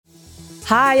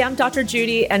Hi, I'm Dr.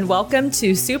 Judy, and welcome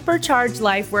to Supercharge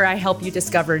Life, where I help you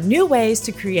discover new ways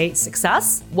to create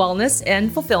success, wellness,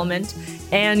 and fulfillment,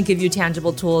 and give you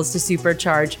tangible tools to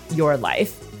supercharge your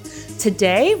life.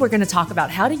 Today, we're going to talk about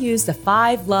how to use the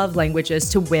 5 love languages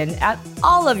to win at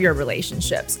all of your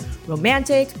relationships: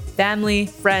 romantic, family,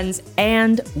 friends,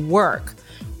 and work.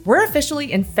 We're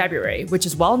officially in February, which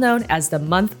is well known as the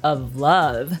month of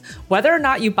love. Whether or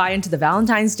not you buy into the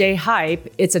Valentine's Day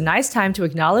hype, it's a nice time to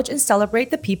acknowledge and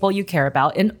celebrate the people you care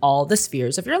about in all the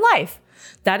spheres of your life.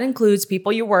 That includes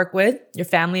people you work with, your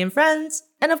family and friends,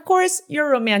 and of course, your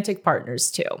romantic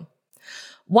partners too.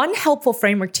 One helpful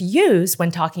framework to use when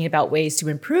talking about ways to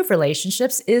improve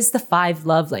relationships is the 5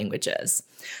 love languages.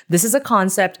 This is a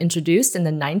concept introduced in the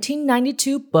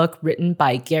 1992 book written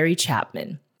by Gary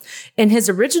Chapman. In his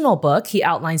original book, he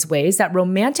outlines ways that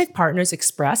romantic partners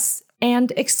express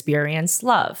and experience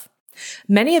love.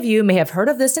 Many of you may have heard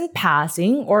of this in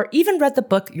passing or even read the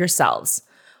book yourselves.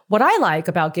 What I like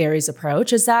about Gary's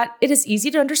approach is that it is easy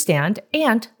to understand,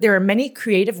 and there are many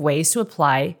creative ways to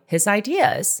apply his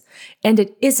ideas, and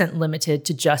it isn't limited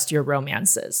to just your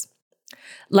romances.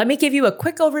 Let me give you a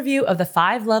quick overview of the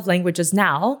 5 love languages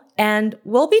now, and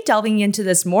we'll be delving into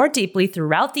this more deeply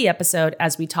throughout the episode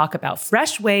as we talk about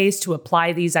fresh ways to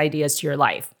apply these ideas to your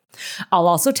life. I'll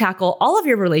also tackle all of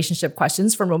your relationship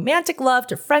questions, from romantic love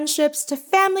to friendships to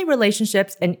family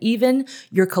relationships and even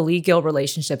your collegial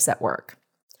relationships at work.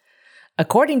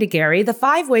 According to Gary, the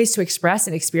 5 ways to express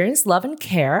and experience love and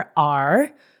care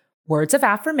are words of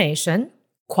affirmation,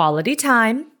 quality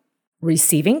time,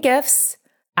 receiving gifts,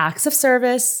 acts of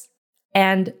service,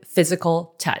 and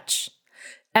physical touch.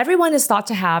 Everyone is thought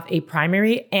to have a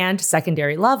primary and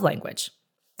secondary love language.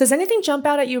 Does anything jump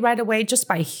out at you right away just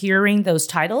by hearing those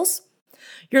titles?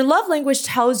 Your love language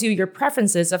tells you your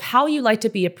preferences of how you like to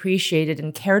be appreciated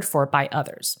and cared for by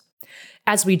others.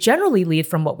 As we generally lead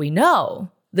from what we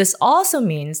know, this also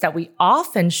means that we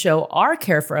often show our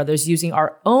care for others using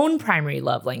our own primary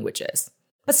love languages.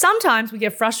 But sometimes we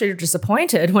get frustrated or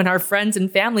disappointed when our friends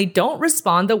and family don't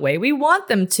respond the way we want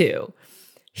them to.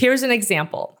 Here's an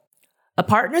example. A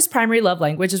partner's primary love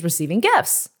language is receiving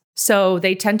gifts, so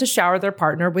they tend to shower their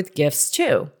partner with gifts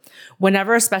too.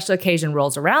 Whenever a special occasion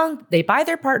rolls around, they buy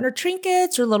their partner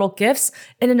trinkets or little gifts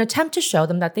in an attempt to show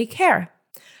them that they care.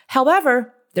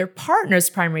 However, their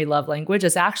partner's primary love language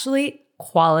is actually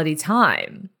quality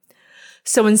time.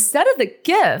 So instead of the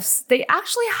gifts, they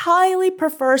actually highly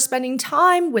prefer spending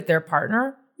time with their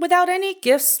partner without any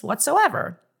gifts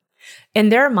whatsoever. In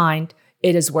their mind,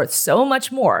 it is worth so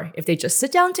much more if they just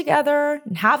sit down together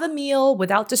and have a meal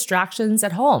without distractions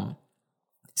at home.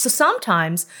 So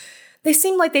sometimes they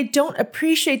seem like they don't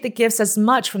appreciate the gifts as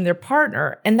much from their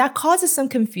partner, and that causes some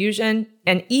confusion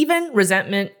and even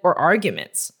resentment or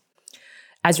arguments.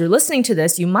 As you're listening to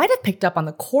this, you might have picked up on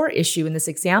the core issue in this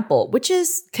example, which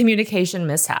is communication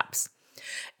mishaps.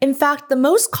 In fact, the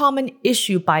most common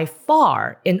issue by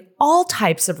far in all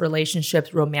types of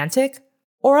relationships, romantic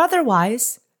or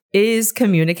otherwise, is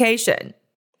communication.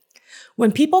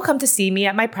 When people come to see me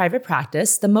at my private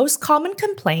practice, the most common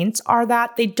complaints are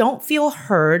that they don't feel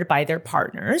heard by their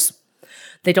partners.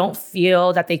 They don't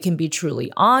feel that they can be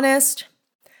truly honest.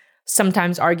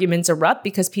 Sometimes arguments erupt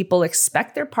because people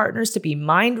expect their partners to be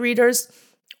mind readers,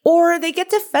 or they get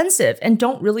defensive and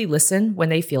don't really listen when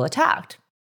they feel attacked.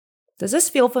 Does this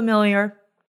feel familiar?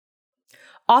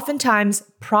 Oftentimes,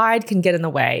 pride can get in the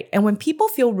way, and when people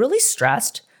feel really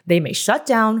stressed, they may shut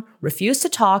down, refuse to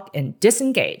talk, and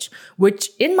disengage, which,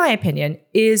 in my opinion,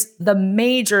 is the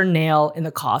major nail in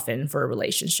the coffin for a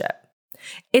relationship.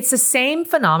 It's the same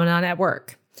phenomenon at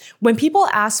work. When people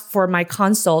ask for my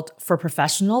consult for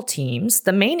professional teams,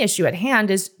 the main issue at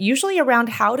hand is usually around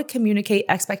how to communicate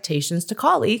expectations to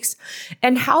colleagues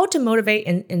and how to motivate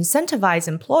and incentivize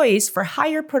employees for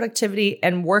higher productivity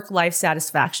and work-life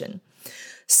satisfaction.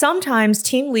 Sometimes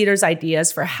team leaders'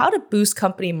 ideas for how to boost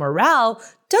company morale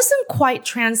doesn't quite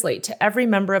translate to every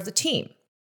member of the team.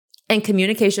 And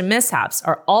communication mishaps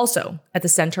are also at the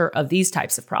center of these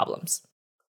types of problems.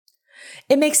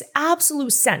 It makes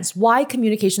absolute sense why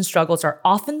communication struggles are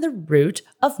often the root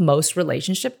of most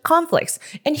relationship conflicts.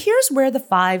 And here's where the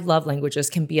 5 love languages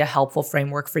can be a helpful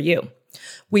framework for you.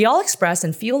 We all express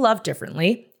and feel love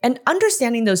differently, and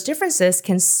understanding those differences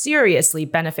can seriously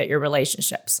benefit your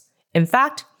relationships. In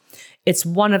fact, it's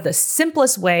one of the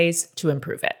simplest ways to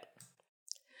improve it.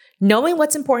 Knowing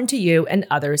what's important to you and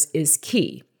others is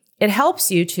key. It helps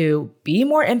you to be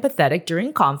more empathetic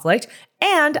during conflict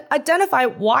and identify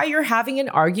why you're having an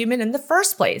argument in the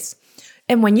first place.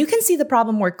 And when you can see the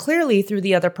problem more clearly through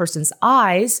the other person's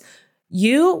eyes,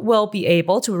 you will be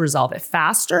able to resolve it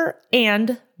faster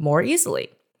and more easily.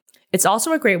 It's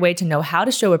also a great way to know how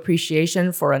to show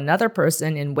appreciation for another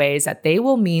person in ways that they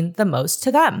will mean the most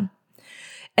to them.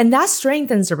 And that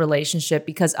strengthens a relationship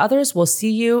because others will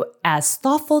see you as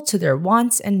thoughtful to their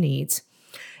wants and needs.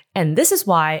 And this is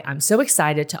why I'm so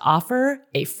excited to offer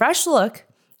a fresh look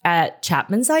at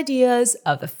Chapman's ideas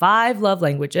of the 5 love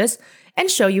languages and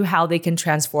show you how they can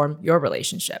transform your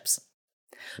relationships.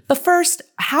 But first,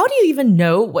 how do you even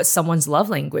know what someone's love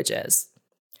language is?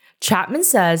 Chapman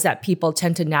says that people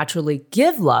tend to naturally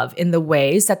give love in the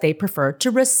ways that they prefer to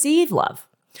receive love.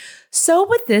 So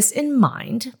with this in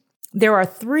mind, there are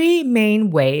 3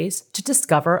 main ways to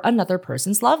discover another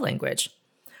person's love language.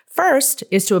 First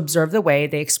is to observe the way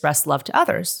they express love to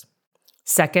others.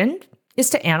 Second is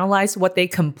to analyze what they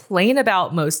complain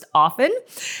about most often.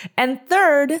 And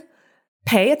third,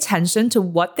 pay attention to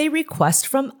what they request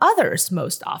from others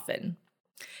most often.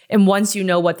 And once you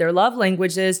know what their love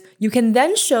language is, you can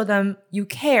then show them you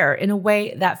care in a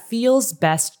way that feels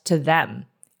best to them.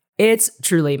 It's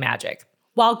truly magic.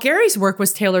 While Gary's work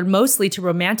was tailored mostly to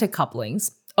romantic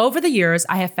couplings, over the years,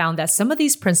 I have found that some of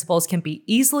these principles can be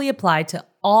easily applied to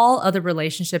all other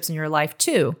relationships in your life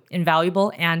too, in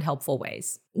valuable and helpful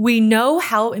ways. We know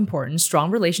how important strong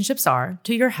relationships are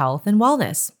to your health and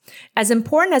wellness. As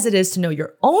important as it is to know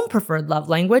your own preferred love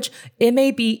language, it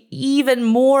may be even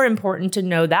more important to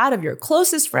know that of your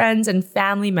closest friends and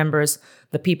family members,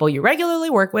 the people you regularly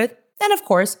work with, and of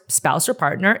course, spouse or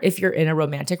partner if you're in a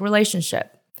romantic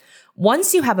relationship.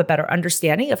 Once you have a better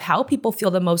understanding of how people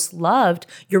feel the most loved,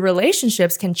 your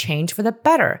relationships can change for the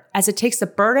better, as it takes the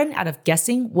burden out of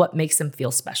guessing what makes them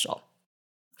feel special.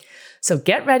 So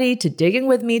get ready to dig in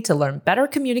with me to learn better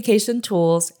communication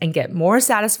tools and get more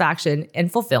satisfaction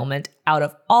and fulfillment out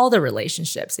of all the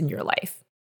relationships in your life.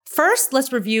 First,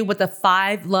 let's review what the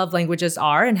 5 love languages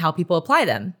are and how people apply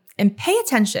them. And pay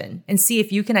attention and see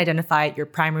if you can identify your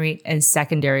primary and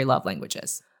secondary love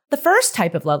languages. The first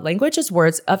type of love language is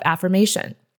words of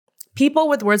affirmation. People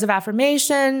with words of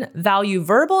affirmation value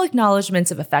verbal acknowledgments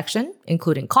of affection,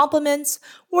 including compliments,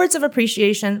 words of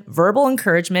appreciation, verbal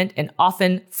encouragement, and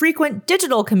often frequent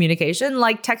digital communication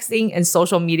like texting and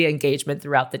social media engagement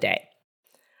throughout the day.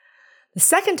 The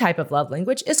second type of love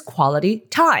language is quality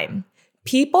time.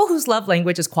 People whose love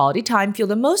language is quality time feel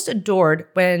the most adored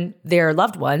when their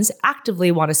loved ones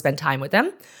actively want to spend time with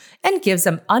them and gives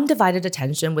them undivided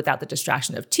attention without the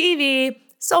distraction of TV,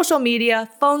 social media,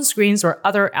 phone screens, or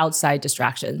other outside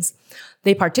distractions.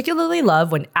 They particularly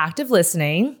love when active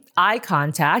listening, eye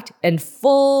contact, and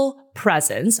full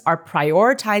presence are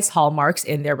prioritized hallmarks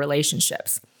in their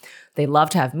relationships. They love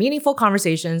to have meaningful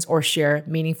conversations or share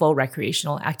meaningful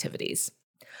recreational activities.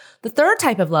 The third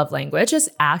type of love language is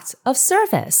acts of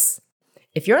service.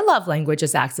 If your love language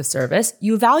is acts of service,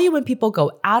 you value when people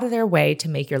go out of their way to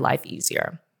make your life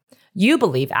easier. You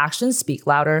believe actions speak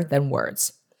louder than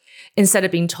words. Instead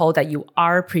of being told that you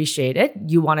are appreciated,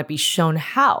 you want to be shown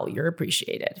how you're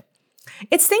appreciated.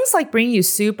 It's things like bringing you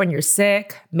soup when you're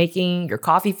sick, making your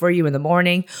coffee for you in the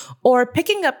morning, or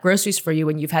picking up groceries for you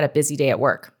when you've had a busy day at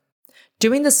work.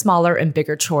 Doing the smaller and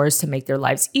bigger chores to make their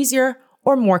lives easier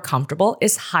or more comfortable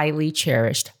is highly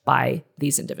cherished by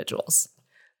these individuals.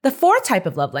 The fourth type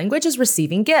of love language is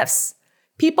receiving gifts.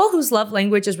 People whose love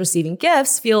language is receiving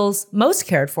gifts feels most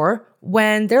cared for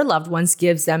when their loved ones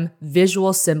gives them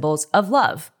visual symbols of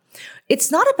love.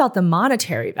 It's not about the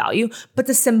monetary value, but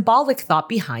the symbolic thought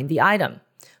behind the item.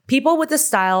 People with this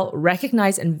style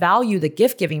recognize and value the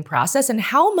gift-giving process and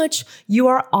how much you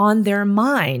are on their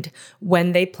mind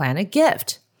when they plan a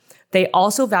gift. They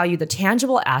also value the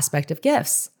tangible aspect of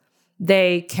gifts.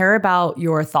 They care about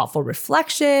your thoughtful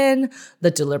reflection, the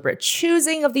deliberate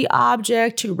choosing of the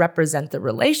object to represent the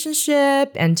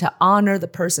relationship and to honor the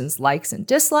person's likes and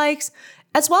dislikes,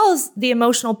 as well as the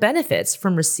emotional benefits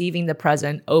from receiving the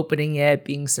present, opening it,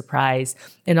 being surprised,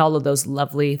 and all of those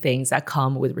lovely things that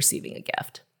come with receiving a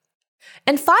gift.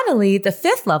 And finally, the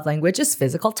fifth love language is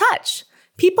physical touch.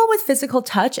 People with physical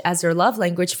touch as their love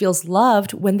language feels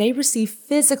loved when they receive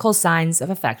physical signs of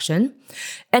affection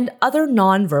and other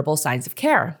nonverbal signs of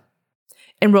care.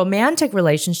 In romantic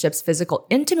relationships, physical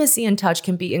intimacy and touch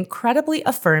can be incredibly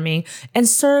affirming and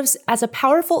serves as a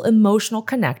powerful emotional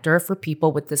connector for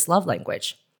people with this love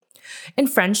language. In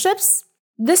friendships,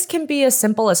 this can be as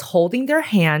simple as holding their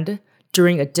hand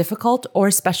during a difficult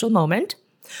or special moment,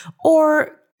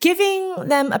 or giving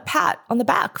them a pat on the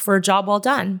back for a job well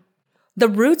done. The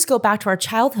roots go back to our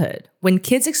childhood, when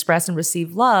kids express and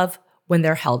receive love when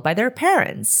they're held by their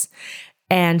parents.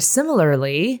 And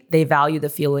similarly, they value the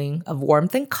feeling of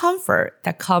warmth and comfort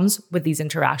that comes with these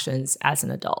interactions as an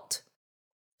adult.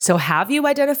 So have you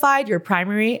identified your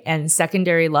primary and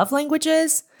secondary love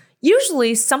languages?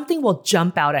 Usually something will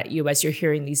jump out at you as you're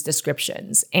hearing these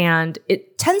descriptions, and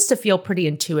it tends to feel pretty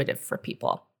intuitive for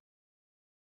people.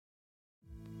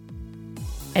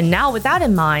 And now with that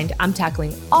in mind, I'm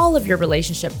tackling all of your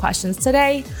relationship questions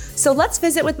today. So let's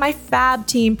visit with my fab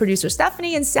team, producer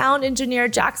Stephanie and sound engineer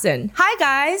Jackson. Hi,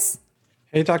 guys.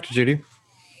 Hey, Dr. Judy.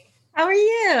 How are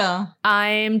you?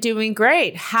 I'm doing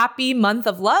great. Happy month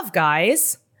of love,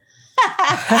 guys.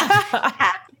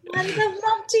 Happy month of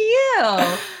love to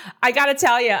you. I got to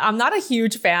tell you, I'm not a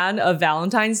huge fan of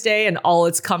Valentine's Day and all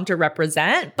it's come to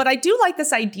represent, but I do like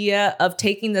this idea of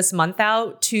taking this month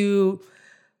out to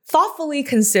thoughtfully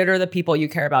consider the people you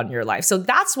care about in your life. So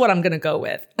that's what I'm going to go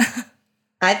with.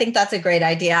 I think that's a great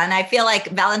idea. And I feel like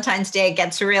Valentine's Day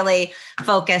gets really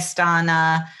focused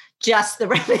on just the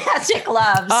romantic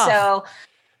love. Oh. So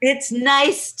it's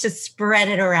nice to spread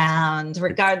it around,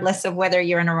 regardless of whether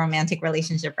you're in a romantic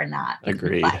relationship or not.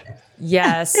 Agreed.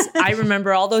 Yes. I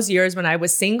remember all those years when I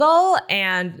was single,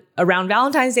 and around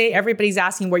Valentine's Day, everybody's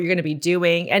asking what you're going to be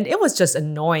doing. And it was just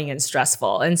annoying and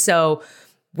stressful. And so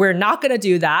we're not going to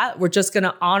do that. We're just going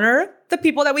to honor the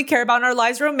people that we care about in our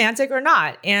lives, romantic or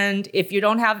not. And if you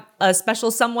don't have a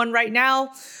special someone right now,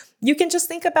 you can just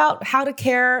think about how to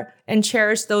care and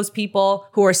cherish those people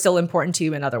who are still important to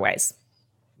you in other ways.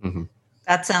 Mm-hmm.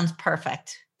 That sounds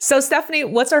perfect. So Stephanie,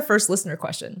 what's our first listener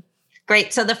question?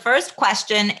 Great. So the first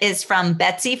question is from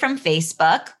Betsy from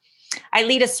Facebook. I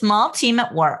lead a small team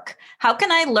at work. How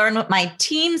can I learn what my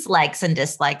team's likes and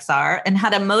dislikes are and how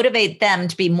to motivate them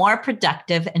to be more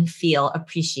productive and feel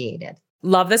appreciated?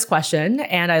 Love this question.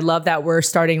 And I love that we're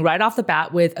starting right off the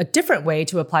bat with a different way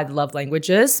to apply the love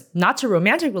languages, not to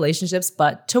romantic relationships,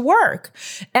 but to work.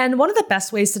 And one of the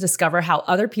best ways to discover how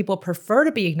other people prefer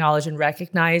to be acknowledged and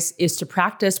recognized is to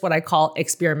practice what I call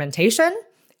experimentation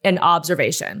and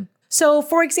observation. So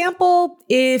for example,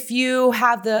 if you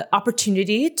have the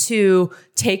opportunity to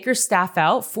take your staff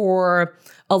out for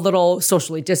a little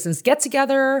socially distanced get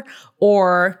together,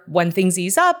 or when things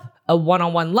ease up, a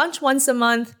one-on-one lunch once a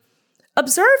month,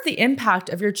 observe the impact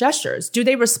of your gestures. Do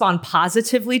they respond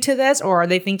positively to this, or are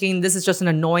they thinking this is just an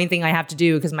annoying thing I have to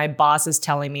do because my boss is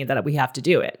telling me that we have to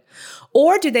do it?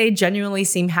 Or do they genuinely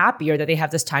seem happy or that they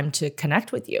have this time to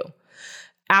connect with you?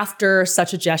 After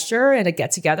such a gesture and a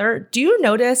get-together, do you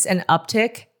notice an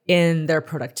uptick in their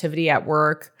productivity at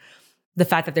work? The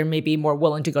fact that they're maybe more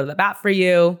willing to go to the bat for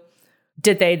you?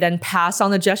 Did they then pass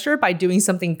on the gesture by doing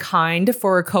something kind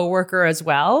for a coworker as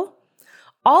well?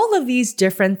 All of these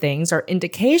different things are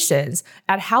indications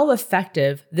at how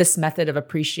effective this method of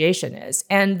appreciation is.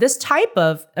 And this type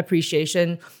of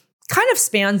appreciation kind of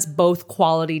spans both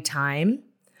quality time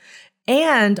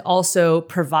and also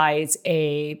provides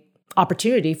a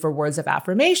opportunity for words of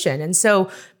affirmation. And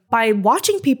so by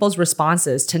watching people's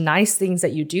responses to nice things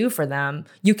that you do for them,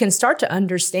 you can start to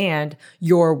understand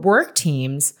your work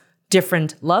team's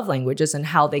different love languages and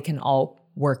how they can all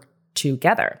work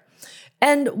together.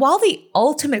 And while the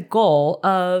ultimate goal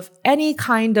of any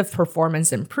kind of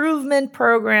performance improvement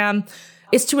program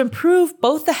is to improve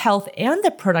both the health and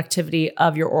the productivity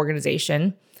of your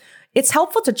organization, it's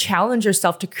helpful to challenge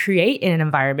yourself to create an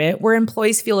environment where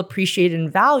employees feel appreciated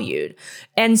and valued.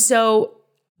 And so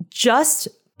just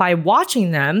by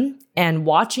watching them and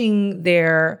watching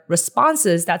their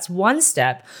responses, that's one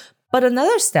step. But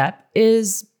another step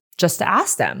is just to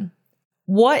ask them,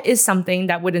 what is something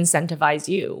that would incentivize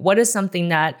you? What is something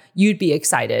that you'd be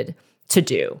excited to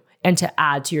do and to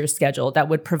add to your schedule that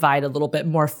would provide a little bit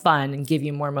more fun and give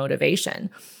you more motivation?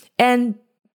 And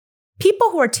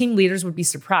people who are team leaders would be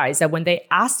surprised that when they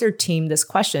ask their team this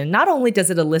question, not only does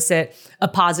it elicit a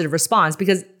positive response,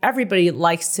 because everybody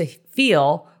likes to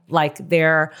feel like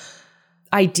their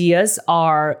ideas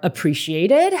are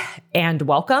appreciated and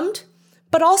welcomed,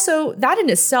 but also that in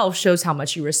itself shows how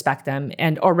much you respect them,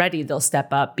 and already they'll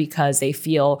step up because they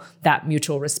feel that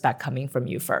mutual respect coming from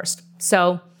you first.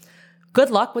 So good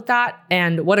luck with that,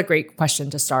 and what a great question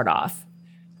to start off.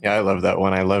 Yeah, I love that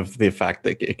one. I love the fact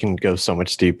that it can go so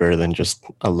much deeper than just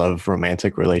a love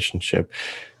romantic relationship.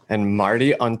 And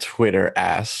Marty on Twitter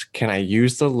asks, can I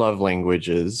use the love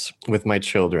languages with my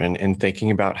children in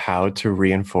thinking about how to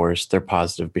reinforce their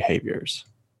positive behaviors?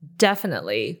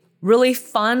 Definitely. Really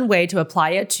fun way to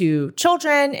apply it to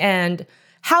children and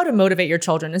how to motivate your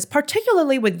children is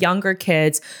particularly with younger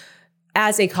kids.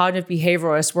 As a cognitive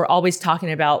behaviorist, we're always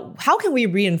talking about how can we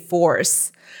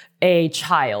reinforce a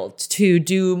child to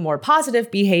do more positive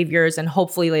behaviors and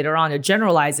hopefully later on to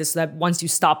generalize this so that once you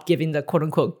stop giving the quote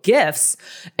unquote gifts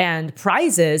and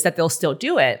prizes that they'll still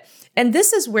do it. And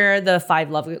this is where the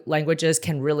 5 love languages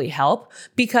can really help,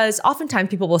 because oftentimes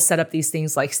people will set up these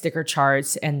things like sticker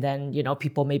charts, and then,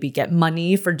 people maybe get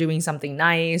money for doing something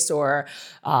nice, or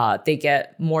they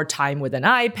get more time with an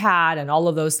iPad, and all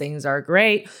of those things are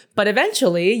great. But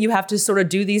eventually you have to sort of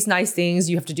do these nice things.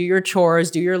 You have to do your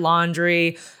chores, do your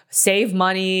laundry, save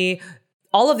money.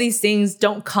 All of these things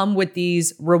don't come with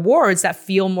these rewards that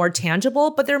feel more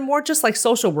tangible, but they're more just like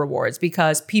social rewards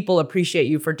because people appreciate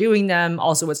you for doing them.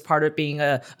 Also, it's part of being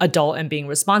an adult and being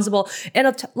responsible. And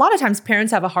a lot of times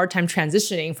parents have a hard time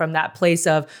transitioning from that place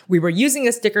of, we were using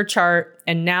a sticker chart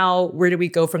and now where do we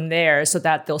go from there, so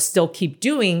that they'll still keep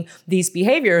doing these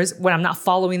behaviors when I'm not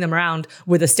following them around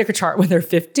with a sticker chart when they're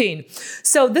 15.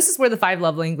 So this is where the 5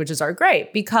 love languages are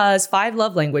great, because 5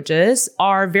 love languages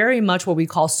are very much what we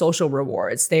call social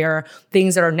rewards. They are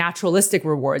things that are naturalistic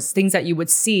rewards, things that you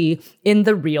would see in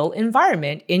the real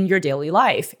environment in your daily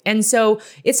life. And so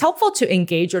it's helpful to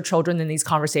engage your children in these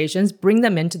conversations, bring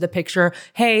them into the picture.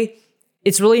 Hey,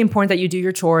 it's really important that you do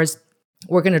your chores.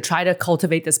 We're going to try to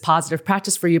cultivate this positive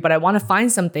practice for you, but I want to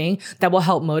find something that will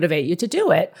help motivate you to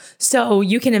do it. So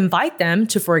you can invite them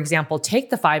to, for example, take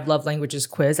the 5 love languages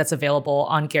quiz that's available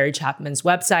on Gary Chapman's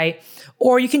website,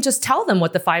 or you can just tell them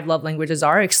what the 5 love languages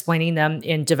are, explaining them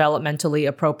in developmentally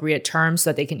appropriate terms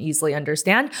so that they can easily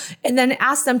understand, and then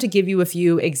ask them to give you a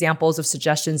few examples of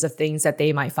suggestions of things that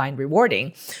they might find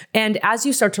rewarding. And as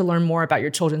you start to learn more about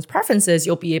your children's preferences,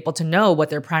 you'll be able to know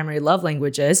what their primary love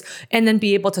language is, and then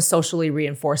be able to socially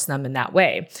reinforce them in that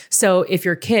way. So if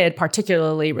your kid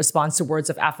particularly responds to words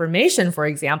of affirmation, for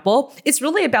example, it's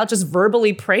really about just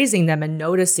verbally praising them and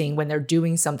noticing when they're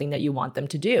doing something that you want them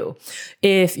to do.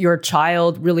 If your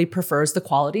child really prefers the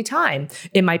quality time,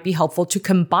 it might be helpful to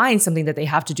combine something that they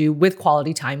have to do with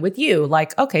quality time with you.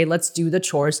 Like, okay, let's do the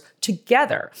chores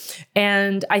together.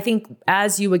 And I think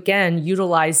as you, again,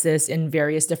 utilize this in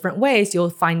various different ways, you'll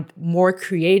find more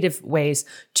creative ways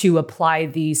to apply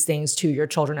these things to your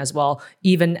children as well,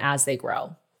 even as they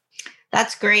grow.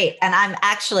 That's great. And I'm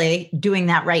actually doing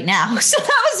that right now. So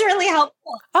that was really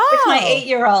helpful with my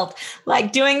 8-year-old,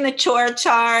 like doing the chore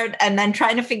chart and then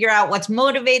trying to figure out what's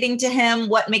motivating to him,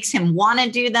 what makes him want to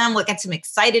do them, what gets him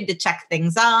excited to check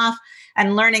things off,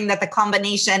 and learning that the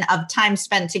combination of time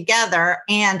spent together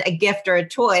and a gift or a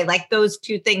toy, like those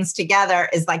two things together,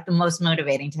 is like the most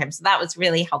motivating to him. So that was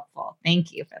really helpful.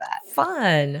 Thank you for that.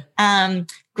 Fun.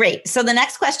 Great. So the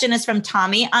next question is from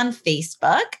Tommy on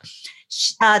Facebook.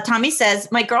 Tommy says,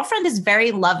 my girlfriend is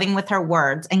very loving with her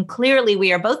words, and clearly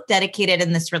we are both dedicated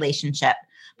in this relationship.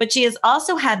 But she has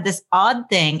also had this odd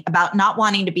thing about not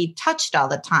wanting to be touched all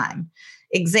the time.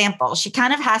 Example, she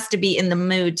kind of has to be in the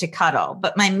mood to cuddle,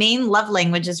 but my main love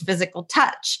language is physical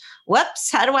touch.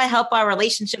 Whoops, how do I help our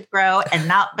relationship grow and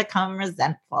not become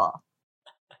resentful?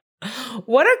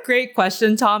 What a great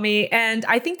question, Tommy. And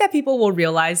I think that people will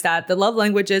realize that the love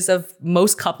languages of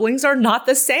most couplings are not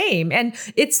the same. And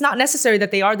it's not necessary that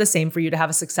they are the same for you to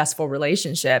have a successful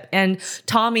relationship. And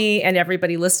Tommy and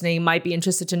everybody listening might be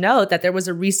interested to know that there was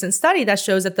a recent study that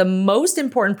shows that the most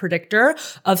important predictor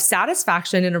of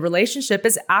satisfaction in a relationship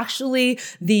is actually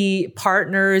the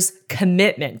partner's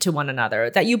commitment to one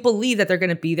another, that you believe that they're going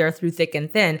to be there through thick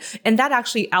and thin. And that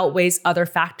actually outweighs other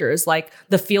factors like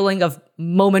the feeling of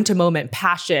moment-to-moment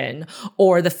passion,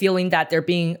 or the feeling that they're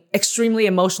being extremely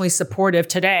emotionally supportive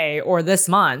today or this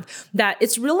month, that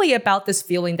it's really about this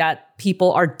feeling that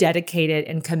people are dedicated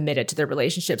and committed to their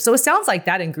relationship. So it sounds like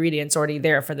that ingredient's already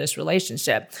there for this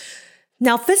relationship.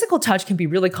 Now, physical touch can be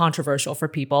really controversial for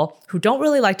people who don't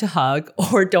really like to hug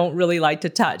or don't really like to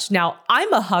touch. Now,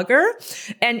 I'm a hugger,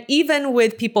 and even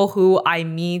with people who I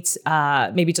meet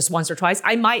maybe just once or twice,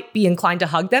 I might be inclined to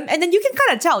hug them. And then you can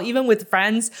kind of tell, even with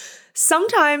friends,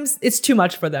 sometimes it's too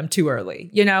much for them too early,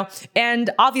 you know? And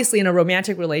obviously in a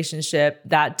romantic relationship,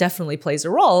 that definitely plays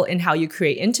a role in how you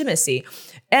create intimacy.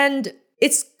 And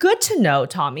it's good to know,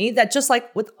 Tommy, that just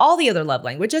like with all the other love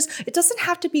languages, it doesn't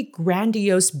have to be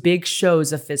grandiose, big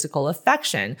shows of physical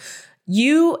affection.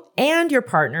 You and your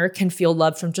partner can feel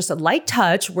love from just a light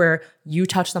touch where you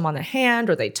touch them on the hand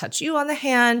or they touch you on the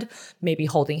hand, maybe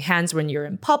holding hands when you're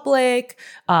in public,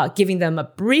 giving them a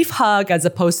brief hug as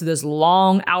opposed to this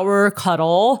long hour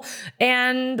cuddle.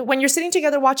 And when you're sitting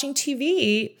together watching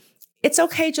TV, it's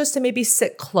okay just to maybe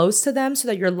sit close to them so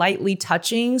that you're lightly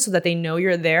touching so that they know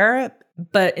you're there.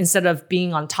 But instead of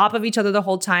being on top of each other the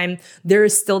whole time, there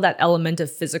is still that element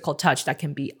of physical touch that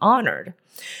can be honored.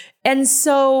 And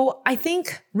so I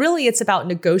think really it's about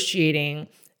negotiating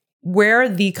where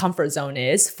the comfort zone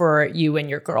is for you and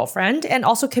your girlfriend, and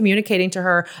also communicating to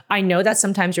her, I know that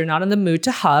sometimes you're not in the mood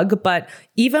to hug, but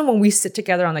even when we sit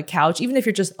together on the couch, even if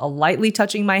you're just lightly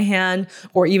touching my hand,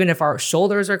 or even if our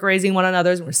shoulders are grazing one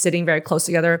another's and we're sitting very close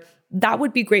together, that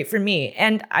would be great for me.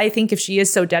 And I think if she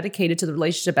is so dedicated to the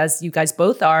relationship as you guys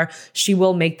both are, she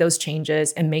will make those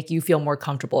changes and make you feel more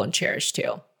comfortable and cherished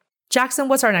too. Jackson,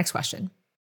 what's our next question?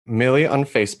 Millie on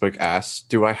Facebook asks,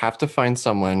 do I have to find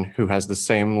someone who has the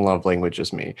same love language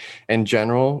as me? In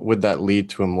general, would that lead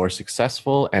to a more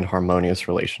successful and harmonious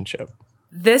relationship?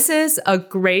 This is a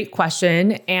great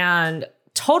question and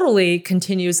totally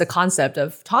continues the concept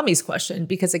of Tommy's question,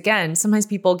 because again, sometimes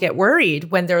people get worried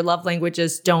when their love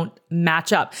languages don't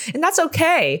match up. And that's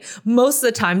okay. Most of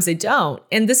the times they don't.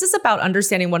 And this is about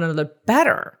understanding one another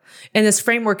better. And this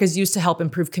framework is used to help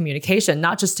improve communication,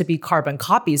 not just to be carbon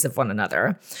copies of one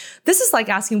another. This is like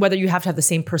asking whether you have to have the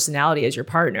same personality as your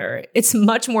partner. It's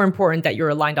much more important that you're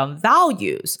aligned on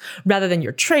values rather than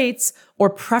your traits or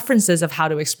preferences of how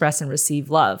to express and receive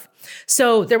love.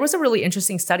 So there was a really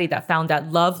interesting study that found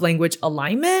that love language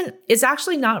alignment is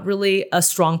actually not really a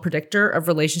strong predictor of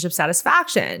relationship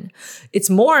satisfaction. It's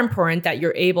more important that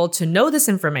you're able to know this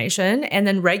information and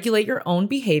then regulate your own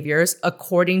behaviors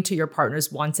according to your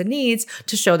partner's wants and needs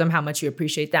to show them how much you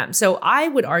appreciate them. So I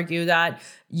would argue that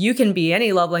you can be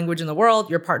any love language in the world.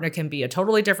 Your partner can be a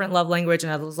totally different love language.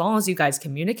 And as long as you guys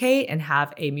communicate and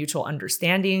have a mutual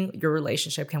understanding, your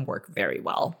relationship can work very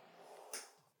well.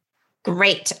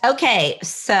 Great. Okay.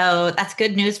 So that's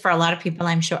good news for a lot of people,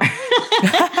 I'm sure.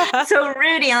 So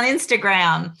Rudy on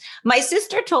Instagram, my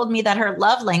sister told me that her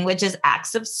love language is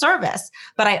acts of service,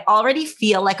 but I already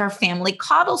feel like our family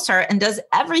coddles her and does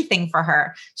everything for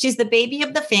her. She's the baby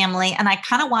of the family and I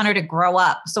kind of want her to grow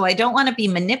up. So I don't want to be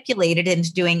manipulated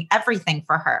into doing everything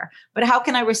for her, but how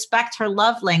can I respect her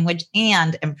love language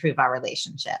and improve our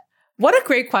relationship? What a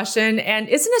great question. And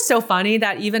isn't it so funny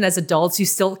that even as adults, you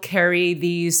still carry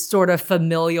these sort of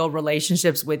familial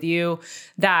relationships with you,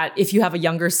 that if you have a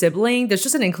younger sibling, there's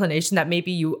just an inclination that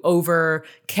maybe you over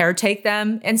caretake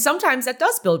them. And sometimes that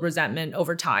does build resentment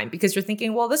over time because you're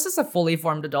thinking, well, this is a fully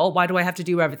formed adult. Why do I have to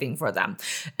do everything for them?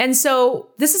 And so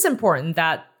this is important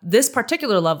that this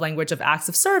particular love language of acts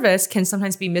of service can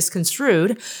sometimes be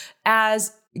misconstrued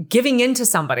as giving in to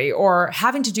somebody or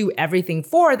having to do everything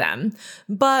for them.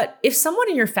 But if someone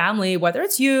in your family, whether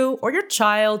it's you or your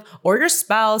child or your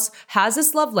spouse, has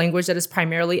this love language that is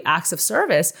primarily acts of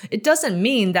service, it doesn't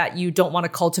mean that you don't want to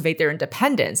cultivate their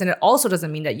independence. And it also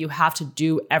doesn't mean that you have to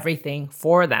do everything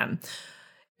for them.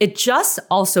 It just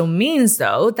also means,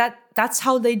 though, that that's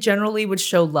how they generally would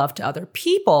show love to other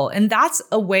people. And that's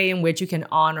a way in which you can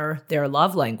honor their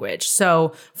love language.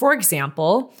 So, for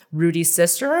example, Rudy's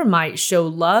sister might show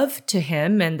love to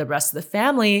him and the rest of the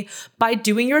family by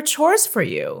doing your chores for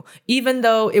you, even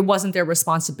though it wasn't their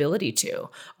responsibility to.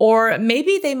 Or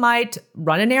maybe they might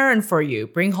run an errand for you,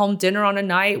 bring home dinner on a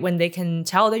night when they can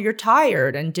tell that you're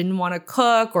tired and didn't want to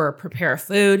cook or prepare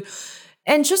food.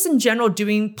 And just in general,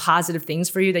 doing positive things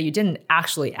for you that you didn't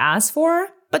actually ask for,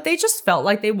 but they just felt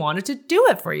like they wanted to do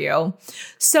it for you.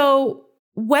 So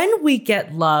when we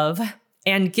get love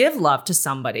and give love to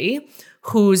somebody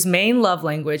whose main love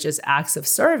language is acts of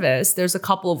service, there's a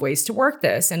couple of ways to work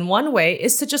this. And one way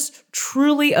is to just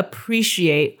truly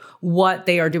appreciate what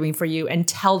they are doing for you and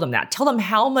tell them that. Tell them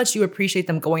how much you appreciate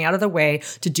them going out of their way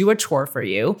to do a chore for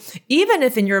you. Even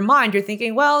if in your mind you're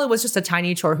thinking, well, it was just a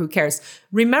tiny chore, who cares?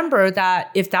 Remember that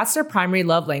if that's their primary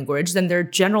love language, then their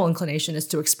general inclination is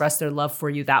to express their love for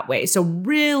you that way. So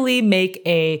really make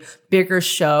a bigger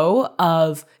show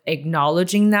of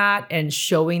acknowledging that and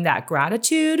showing that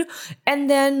gratitude. And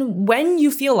then when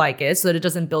you feel like it, so that it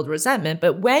doesn't build resentment,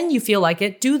 but when you feel like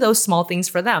it, do those small things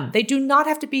for them. They do not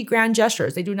have to be grand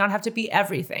gestures. They do not have to be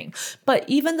everything. But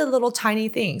even the little tiny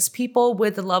things, people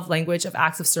with the love language of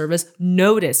acts of service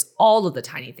notice all of the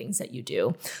tiny things that you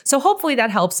do. So hopefully that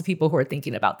helps the people who are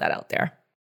thinking about that out there.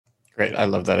 Great. I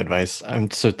love that advice.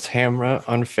 So Tamra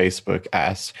on Facebook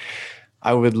asks,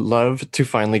 I would love to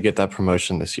finally get that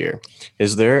promotion this year.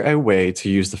 Is there a way to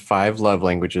use the 5 love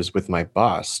languages with my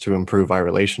boss to improve our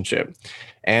relationship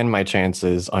and my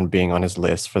chances on being on his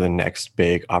list for the next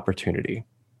big opportunity?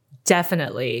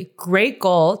 Definitely. Great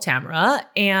goal, Tamra.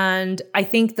 And I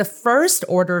think the first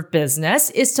order of business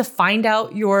is to find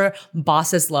out your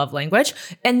boss's love language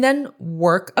and then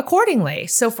work accordingly.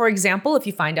 So for example, if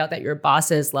you find out that your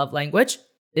boss's love language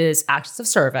is acts of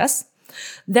service,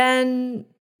 then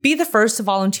be the first to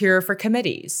volunteer for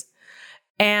committees.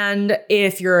 And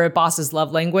if your boss's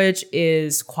love language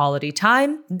is quality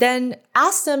time, then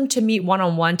ask them to meet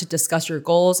one-on-one to discuss your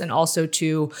goals and also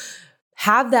to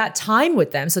have that time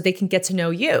with them so they can get to know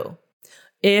you.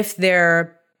 If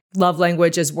their love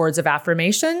language is words of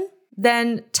affirmation,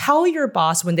 then tell your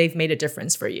boss when they've made a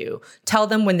difference for you. Tell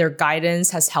them when their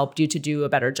guidance has helped you to do a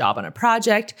better job on a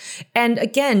project. And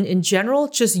again, in general,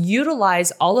 just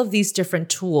utilize all of these different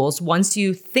tools once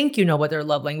you think you know what their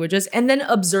love language is, and then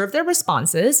observe their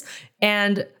responses.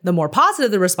 And the more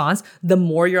positive the response, the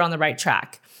more you're on the right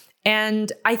track.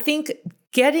 And I think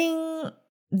getting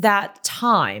that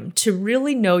time to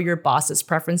really know your boss's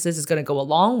preferences is going to go a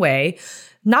long way,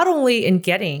 not only in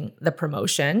getting the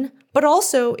promotion, but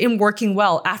also in working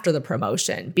well after the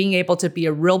promotion, being able to be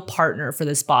a real partner for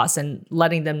this boss and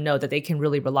letting them know that they can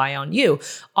really rely on you.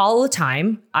 All the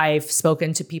time, I've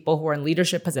spoken to people who are in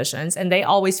leadership positions, and they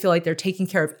always feel like they're taking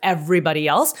care of everybody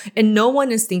else and no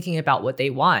one is thinking about what they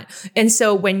want. And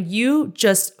so when you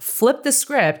just flip the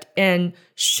script and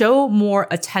show more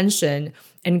attention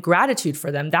and gratitude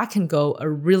for them, that can go a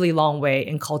really long way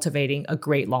in cultivating a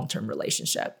great long-term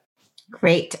relationship.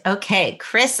 Great. Okay.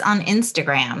 Chris on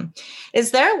Instagram.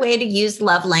 Is there a way to use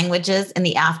love languages in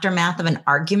the aftermath of an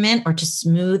argument or to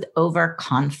smooth over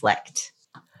conflict?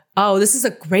 Oh, this is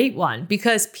a great one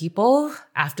because people,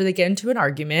 after they get into an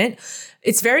argument,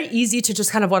 it's very easy to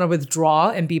just kind of want to withdraw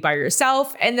and be by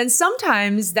yourself. And then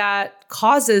sometimes that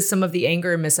causes some of the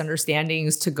anger and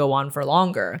misunderstandings to go on for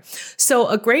longer. So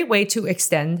a great way to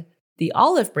extend the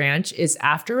olive branch is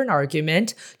after an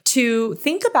argument to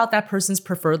think about that person's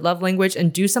preferred love language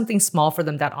and do something small for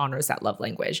them that honors that love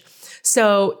language.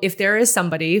 So if there is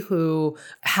somebody who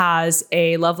has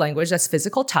a love language that's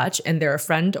physical touch and they're a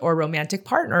friend or romantic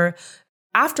partner,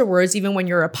 afterwards, even when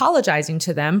you're apologizing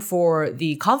to them for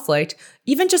the conflict,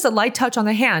 even just a light touch on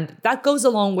the hand, that goes a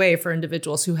long way for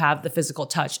individuals who have the physical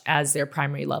touch as their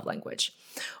primary love language.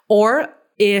 Or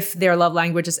if their love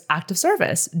language is act of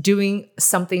service, doing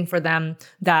something for them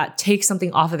that takes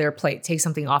something off of their plate, takes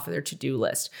something off of their to-do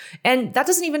list. And that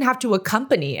doesn't even have to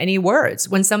accompany any words.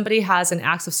 When somebody has an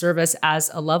act of service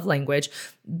as a love language,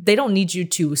 they don't need you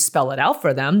to spell it out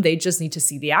for them. They just need to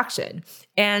see the action.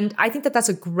 And I think that that's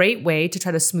a great way to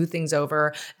try to smooth things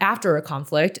over after a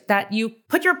conflict, that you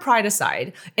put your pride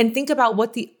aside and think about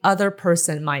what the other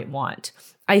person might want.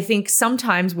 I think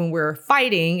sometimes when we're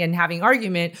fighting and having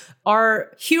argument,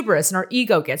 our hubris and our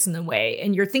ego gets in the way,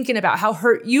 and you're thinking about how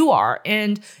hurt you are,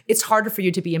 and it's harder for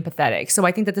you to be empathetic. So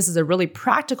I think that this is a really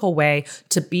practical way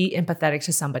to be empathetic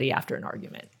to somebody after an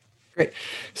argument. Great.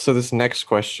 So this next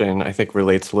question, I think,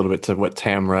 relates a little bit to what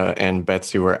Tamra and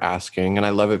Betsy were asking. And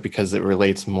I love it because it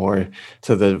relates more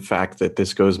to the fact that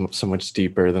this goes so much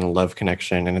deeper than a love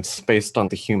connection. And it's based on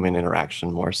the human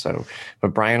interaction more so.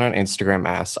 But Brian on Instagram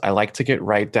asks, I like to get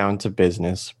right down to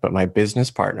business, but my business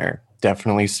partner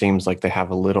definitely seems like they have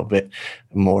a little bit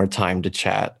more time to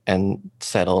chat and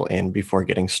settle in before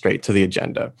getting straight to the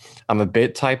agenda. I'm a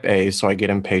bit type A, so I get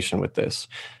impatient with this.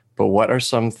 But what are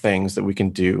some things that we can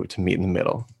do to meet in the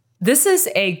middle? This is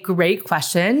a great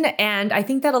question, and I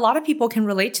think that a lot of people can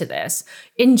relate to this.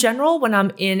 In general, when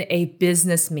I'm in a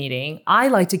business meeting, I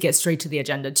like to get straight to the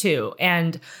agenda too.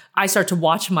 And I start to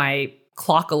watch my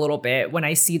clock a little bit when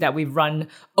I see that we've run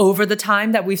over the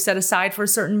time that we've set aside for a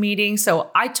certain meeting.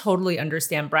 So I totally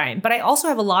understand Brian. But I also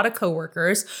have a lot of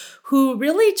coworkers who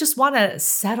really just want to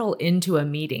settle into a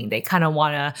meeting. They kind of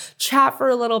want to chat for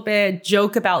a little bit,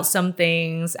 joke about some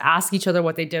things, ask each other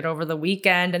what they did over the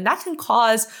weekend. And that can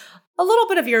cause a little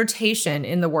bit of irritation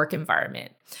in the work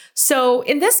environment. So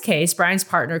in this case, Brian's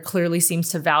partner clearly seems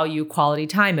to value quality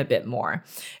time a bit more.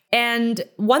 And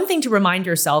one thing to remind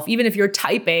yourself, even if you're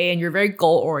type A and you're very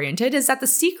goal-oriented, is that the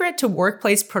secret to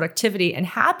workplace productivity and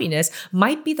happiness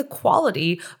might be the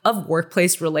quality of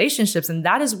workplace relationships. And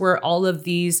that is where all of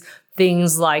these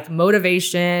things like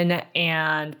motivation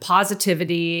and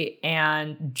positivity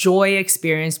and joy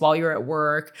experienced while you're at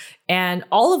work and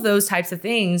all of those types of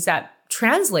things that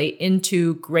translate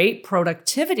into great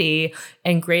productivity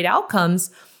and great outcomes.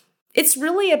 It's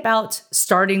really about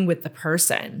starting with the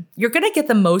person. You're going to get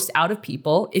the most out of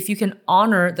people if you can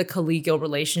honor the collegial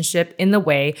relationship in the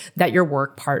way that your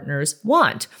work partners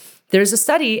want. There's a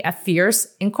study at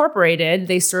Fierce Incorporated.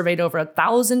 They surveyed over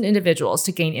 1,000 individuals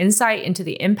to gain insight into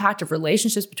the impact of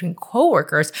relationships between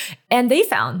coworkers. And they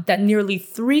found that nearly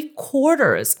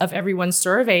 3/4 of everyone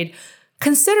surveyed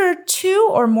consider 2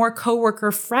 or more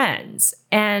coworker friends.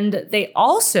 And they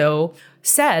also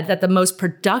said that the most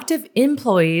productive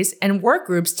employees and work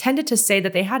groups tended to say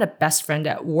that they had a best friend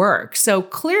at work. So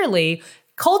clearly,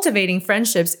 cultivating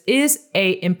friendships is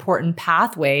an important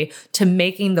pathway to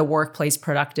making the workplace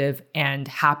productive and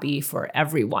happy for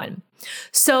everyone.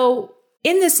 So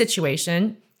in this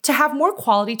situation, to have more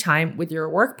quality time with your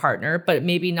work partner, but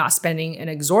maybe not spending an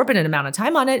exorbitant amount of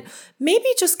time on it, maybe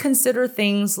just consider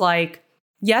things like,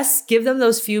 yes, give them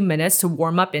those few minutes to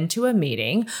warm up into a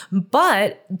meeting,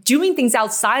 but doing things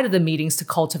outside of the meetings to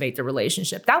cultivate the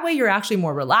relationship. That way you're actually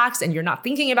more relaxed and you're not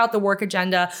thinking about the work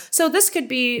agenda. So this could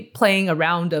be playing a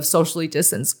round of socially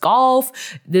distanced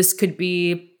golf. This could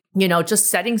be just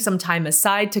setting some time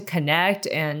aside to connect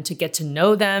and to get to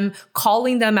know them,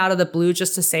 calling them out of the blue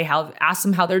just to ask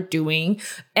them how they're doing,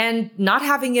 and not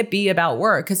having it be about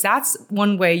work, because that's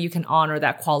one way you can honor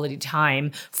that quality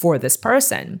time for this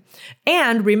person.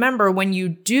 And remember, when you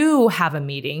do have a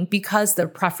meeting, because the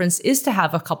preference is to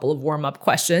have a couple of warm-up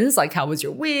questions, like how was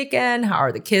your weekend? How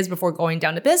are the kids before going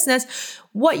down to business?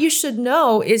 What you should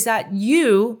know is that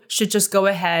you should just go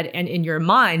ahead and in your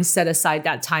mind set aside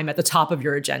that time at the top of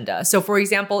your agenda. So for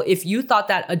example, if you thought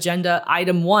that agenda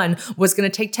item 1 was going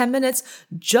to take 10 minutes,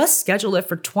 just schedule it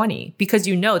for 20, because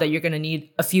you know that you're going to need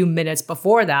a few minutes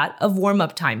before that of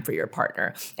warm-up time for your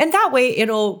partner. And that way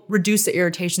it'll reduce the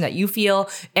irritation that you feel,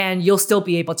 and you'll still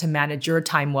be able to manage your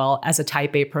time well as a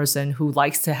type A person who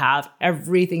likes to have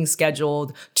everything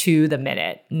scheduled to the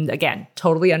minute. And again,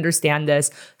 totally understand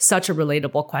this. Such a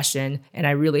relatable question, and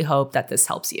I really hope that this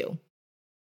helps you.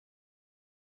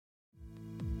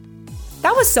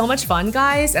 That was so much fun,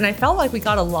 guys, and I felt like we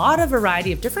got a lot of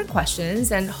variety of different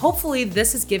questions, and hopefully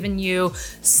this has given you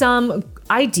some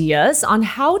ideas on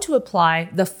how to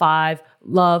apply the 5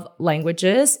 love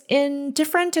languages in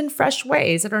different and fresh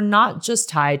ways that are not just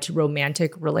tied to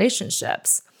romantic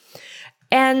relationships.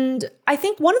 And I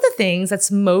think one of the things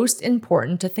that's most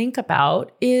important to think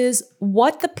about is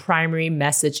what the primary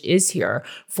message is here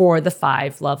for the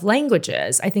 5 love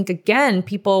languages. I think, again,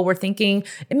 people were thinking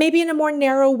maybe in a more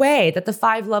narrow way that the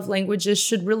 5 love languages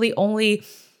should really only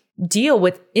deal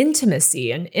with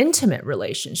intimacy and intimate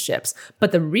relationships.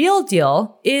 But the real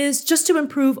deal is just to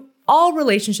improve all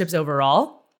relationships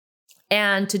overall.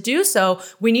 And to do so,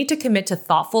 we need to commit to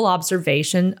thoughtful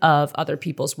observation of other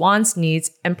people's wants,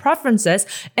 needs, and preferences,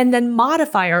 and then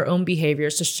modify our own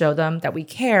behaviors to show them that we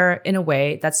care in a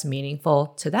way that's meaningful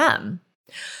to them.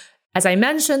 As I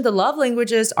mentioned, the love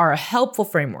languages are a helpful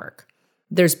framework.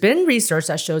 There's been research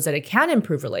that shows that it can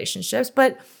improve relationships,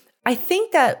 but I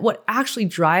think that what actually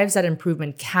drives that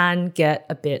improvement can get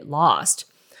a bit lost.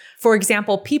 For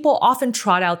example, people often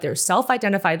trot out their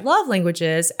self-identified love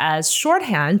languages as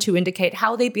shorthand to indicate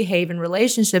how they behave in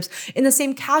relationships in the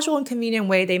same casual and convenient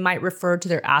way they might refer to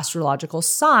their astrological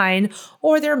sign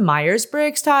or their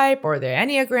Myers-Briggs type or their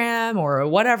Enneagram or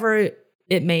whatever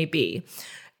it may be.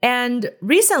 And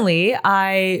recently,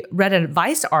 I read an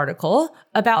advice article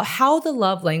about how the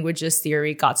love languages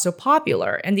theory got so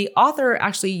popular. And the author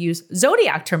actually used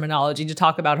zodiac terminology to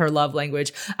talk about her love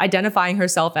language, identifying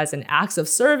herself as an acts of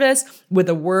service with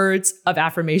the words of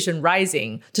affirmation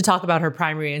rising to talk about her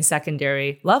primary and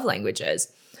secondary love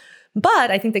languages.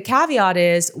 But I think the caveat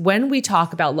is when we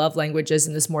talk about love languages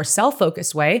in this more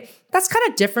self-focused way, that's kind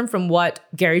of different from what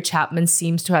Gary Chapman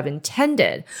seems to have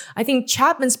intended. I think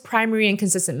Chapman's primary and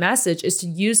consistent message is to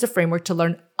use the framework to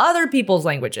learn other people's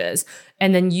languages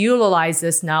and then utilize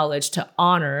this knowledge to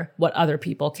honor what other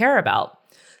people care about.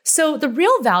 So the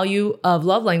real value of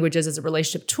love languages as a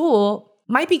relationship tool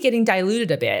might be getting diluted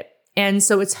a bit. And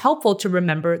so it's helpful to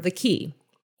remember the key.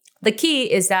 The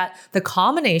key is that the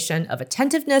combination of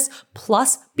attentiveness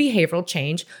plus behavioral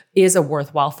change is a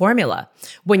worthwhile formula.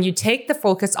 When you take the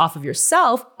focus off of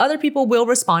yourself, other people will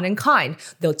respond in kind.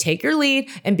 They'll take your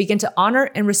lead and begin to honor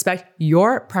and respect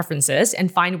your preferences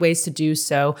and find ways to do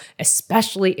so,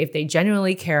 especially if they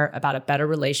genuinely care about a better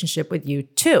relationship with you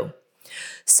too.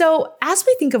 So as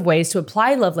we think of ways to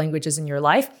apply love languages in your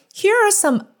life, here are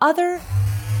some other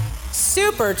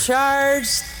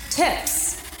supercharged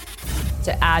tips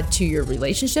to add to your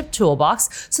relationship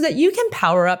toolbox so that you can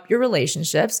power up your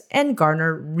relationships and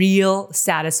garner real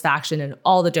satisfaction in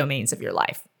all the domains of your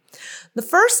life. The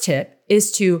first tip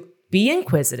is to be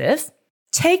inquisitive,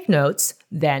 take notes,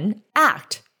 then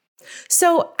act.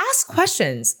 So ask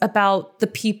questions about the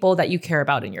people that you care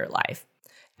about in your life.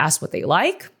 Ask what they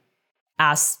like,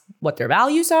 ask what their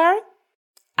values are,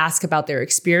 ask about their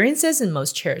experiences and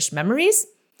most cherished memories,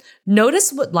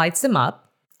 notice what lights them up,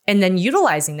 and then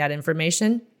utilizing that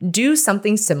information, do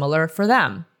something similar for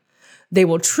them. They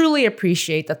will truly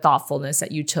appreciate the thoughtfulness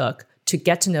that you took to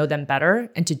get to know them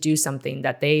better and to do something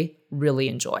that they really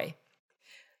enjoy.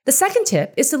 The second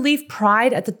tip is to leave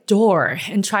pride at the door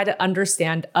and try to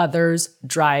understand others'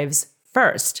 drives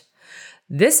first.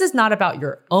 This is not about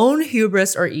your own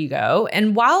hubris or ego,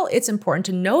 and while it's important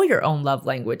to know your own love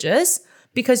languages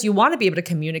because you want to be able to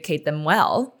communicate them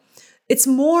well, It's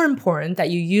more important that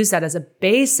you use that as a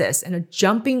basis and a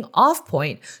jumping off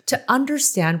point to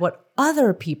understand what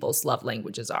other people's love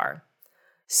languages are.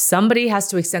 Somebody has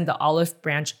to extend the olive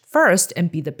branch first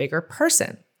and be the bigger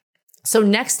person. So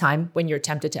next time, when you're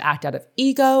tempted to act out of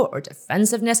ego or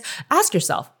defensiveness, ask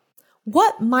yourself,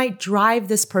 what might drive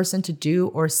this person to do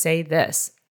or say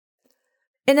this?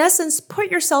 In essence,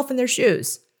 put yourself in their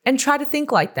shoes and try to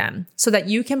think like them so that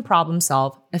you can problem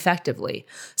solve effectively.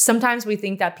 Sometimes we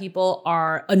think that people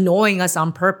are annoying us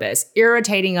on purpose,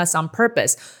 irritating us on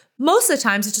purpose. Most of the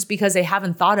times it's just because they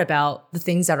haven't thought about the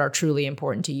things that are truly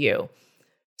important to you.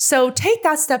 So take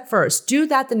that step first. Do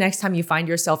that the next time you find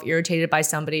yourself irritated by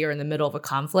somebody or in the middle of a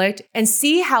conflict, and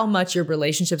see how much your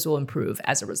relationships will improve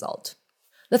as a result.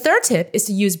 The third tip is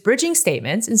to use bridging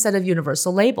statements instead of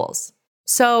universal labels.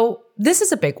 So this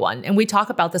is a big one, and we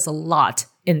talk about this a lot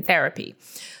in therapy.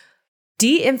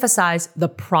 De-emphasize the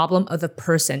problem of the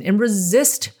person and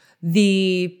resist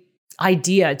the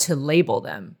idea to label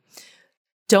them.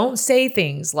 Don't say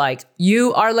things like,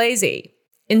 "You are lazy."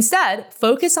 Instead,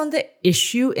 focus on the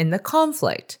issue in the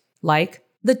conflict, like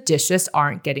the dishes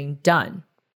aren't getting done.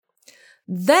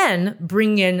 Then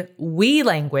bring in we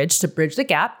language to bridge the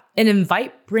gap and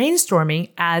invite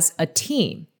brainstorming as a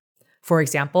team. For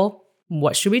example,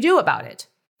 what should we do about it?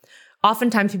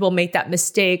 Oftentimes people make that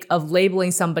mistake of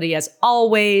labeling somebody as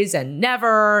always and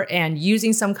never and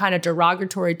using some kind of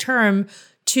derogatory term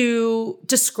to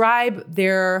describe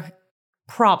their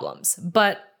problems.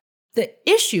 But the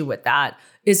issue with that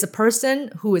is the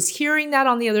person who is hearing that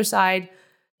on the other side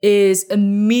is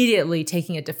immediately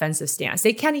taking a defensive stance.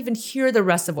 They can't even hear the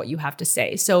rest of what you have to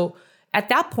say. So at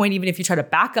that point, even if you try to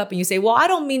back up and you say, well, I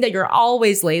don't mean that you're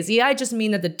always lazy. I just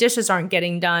mean that the dishes aren't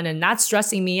getting done and that's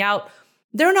stressing me out.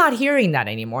 They're not hearing that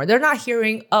anymore. They're not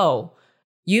hearing, oh,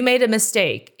 you made a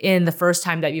mistake in the first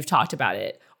time that you've talked about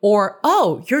it. Or,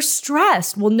 oh, you're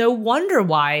stressed. Well, no wonder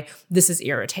why this is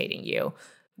irritating you.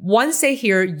 Once they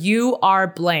hear you are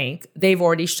blank, they've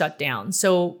already shut down.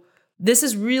 So this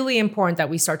is really important that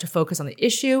we start to focus on the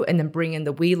issue and then bring in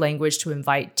the we language to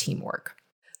invite teamwork.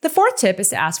 The fourth tip is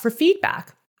to ask for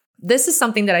feedback. This is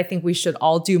something that I think we should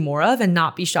all do more of and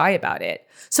not be shy about it.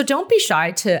 So don't be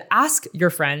shy to ask your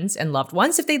friends and loved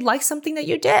ones if they'd like something that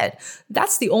you did.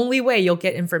 That's the only way you'll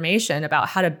get information about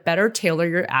how to better tailor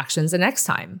your actions the next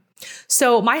time.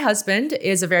 So my husband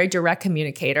is a very direct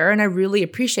communicator, and I really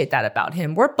appreciate that about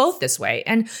him. We're both this way,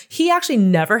 and he actually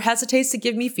never hesitates to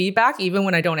give me feedback, even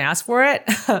when I don't ask for it.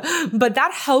 But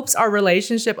that helps our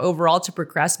relationship overall to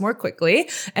progress more quickly.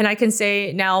 And I can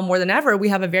say now more than ever, we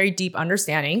have a very deep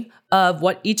understanding of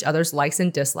what each other's likes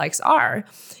and dislikes are,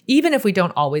 even if we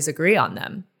don't always agree on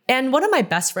them. And one of my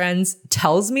best friends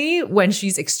tells me when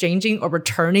she's exchanging or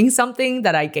returning something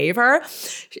that I gave her,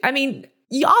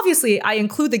 obviously, I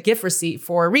include the gift receipt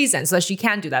for a reason so that she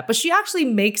can do that. But she actually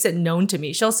makes it known to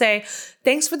me. She'll say,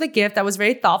 thanks for the gift. That was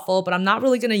very thoughtful, but I'm not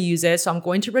really going to use it. So I'm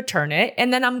going to return it.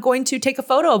 And then I'm going to take a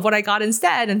photo of what I got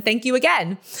instead and thank you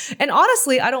again. And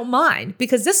honestly, I don't mind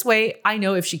because this way I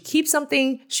know if she keeps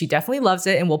something, she definitely loves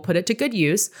it and will put it to good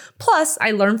use. Plus,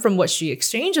 I learn from what she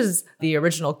exchanges the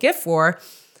original gift for.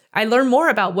 I learn more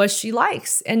about what she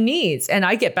likes and needs, and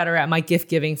I get better at my gift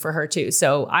giving for her too.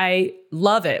 So I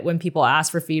love it when people ask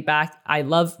for feedback. I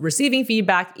love receiving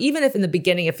feedback, even if in the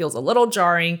beginning it feels a little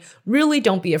jarring. Really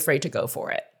don't be afraid to go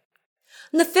for it.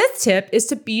 And the fifth tip is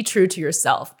to be true to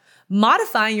yourself.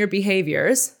 Modifying your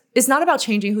behaviors is not about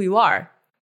changing who you are.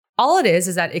 All it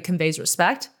is that it conveys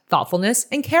respect, thoughtfulness,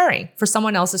 and caring for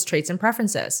someone else's traits and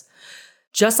preferences.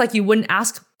 Just like you wouldn't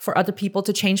ask for other people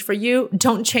to change for you,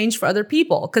 don't change for other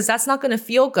people because that's not going to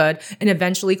feel good and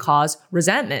eventually cause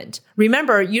resentment.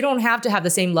 Remember, you don't have to have the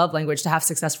same love language to have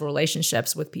successful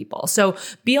relationships with people. So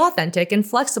be authentic and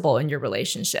flexible in your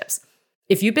relationships.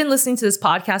 If you've been listening to this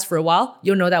podcast for a while,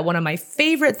 you'll know that one of my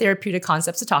favorite therapeutic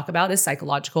concepts to talk about is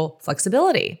psychological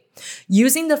flexibility.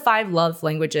 Using the 5 love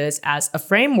languages as a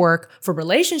framework for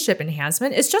relationship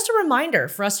enhancement is just a reminder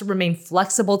for us to remain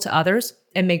flexible to others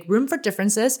and make room for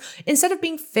differences instead of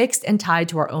being fixed and tied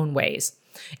to our own ways.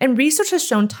 And research has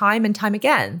shown time and time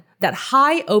again that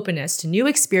high openness to new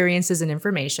experiences and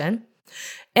information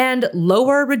and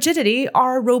lower rigidity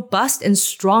are robust and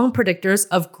strong predictors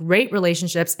of great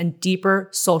relationships and deeper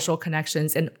social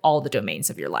connections in all the domains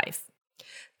of your life.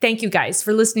 Thank you guys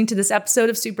for listening to this episode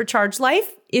of Supercharged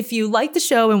Life. If you like the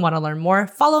show and want to learn more,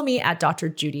 follow me at Dr.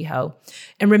 Judy Ho.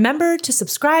 And remember to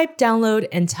subscribe, download,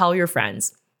 and tell your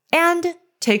friends. And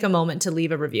take a moment to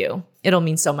leave a review. It'll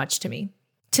mean so much to me.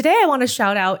 Today, I want to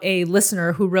shout out a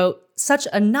listener who wrote such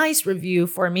a nice review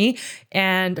for me.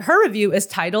 And her review is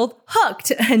titled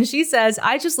Hooked. And she says,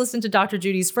 I just listened to Dr.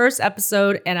 Judy's first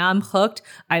episode and I'm hooked.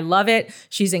 I love it.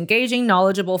 She's engaging,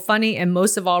 knowledgeable, funny, and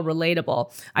most of all,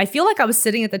 relatable. I feel like I was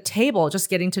sitting at the table just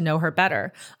getting to know her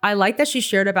better. I like that she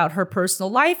shared about her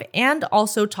personal life and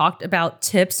also talked about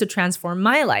tips to transform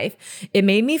my life. It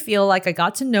made me feel like I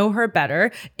got to know her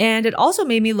better, and it also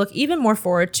made me look even more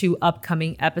forward to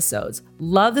upcoming episodes.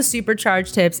 Love the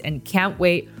supercharged tips and can't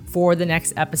wait for the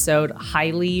next episode.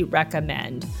 Highly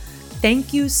recommend.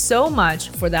 Thank you so much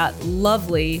for that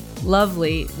lovely,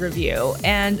 lovely review.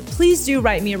 And please do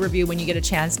write me a review when you get a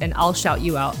chance, and I'll shout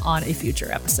you out on a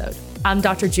future episode. I'm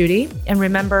Dr. Judy, and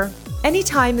remember, any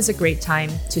time is a great time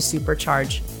to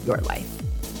supercharge your life.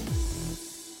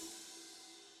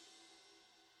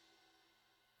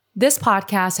 This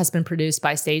podcast has been produced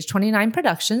by Stage 29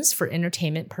 Productions for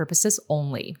entertainment purposes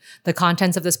only. The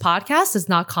contents of this podcast does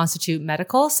not constitute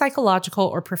medical, psychological,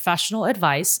 or professional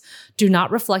advice, do not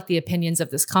reflect the opinions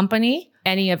of this company,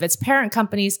 any of its parent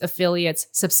companies, affiliates,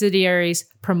 subsidiaries,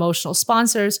 promotional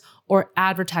sponsors, or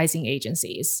advertising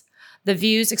agencies. The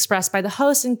views expressed by the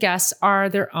hosts and guests are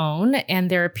their own, and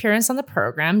their appearance on the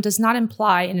program does not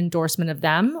imply an endorsement of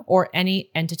them or any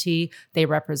entity they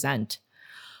represent.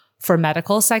 For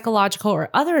medical, psychological,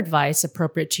 or other advice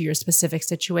appropriate to your specific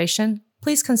situation,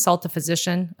 please consult a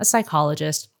physician, a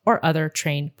psychologist, or other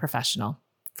trained professional.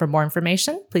 For more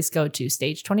information, please go to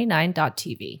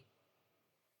stage29.tv.